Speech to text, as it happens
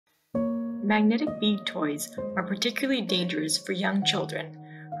Magnetic bead toys are particularly dangerous for young children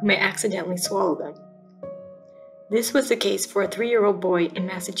who may accidentally swallow them. This was the case for a 3-year-old boy in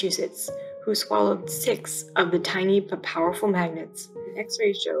Massachusetts who swallowed 6 of the tiny but powerful magnets. An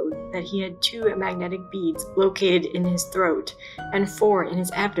X-ray showed that he had 2 magnetic beads located in his throat and 4 in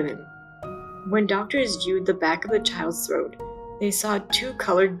his abdomen. When doctors viewed the back of the child's throat, they saw 2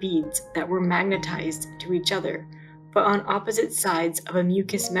 colored beads that were magnetized to each other, but on opposite sides of a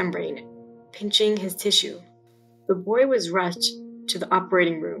mucous membrane, pinching his tissue. The boy was rushed to the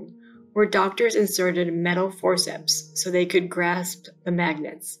operating room, where doctors inserted metal forceps so they could grasp the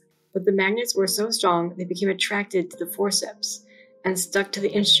magnets. But the magnets were so strong they became attracted to the forceps and stuck to the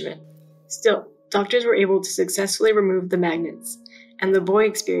instrument. Still, doctors were able to successfully remove the magnets, and the boy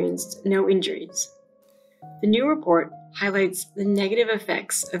experienced no injuries. The new report highlights the negative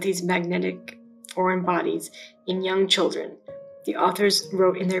effects of these magnetic foreign bodies in young children. The authors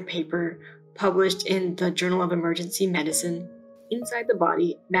wrote in their paper, published in the Journal of Emergency Medicine. Inside the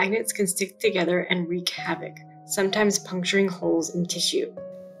body, magnets can stick together and wreak havoc, sometimes puncturing holes in tissue.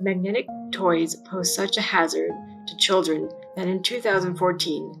 Magnetic toys pose such a hazard to children that in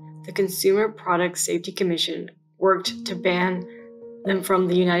 2014, the Consumer Product Safety Commission worked to ban them from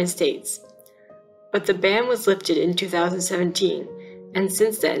the United States. But the ban was lifted in 2017, and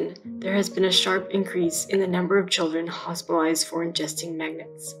since then, there has been a sharp increase in the number of children hospitalized for ingesting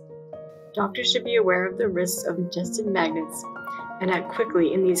magnets. Doctors should be aware of the risks of ingested magnets and act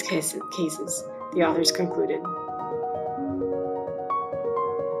quickly in these cases, the authors concluded.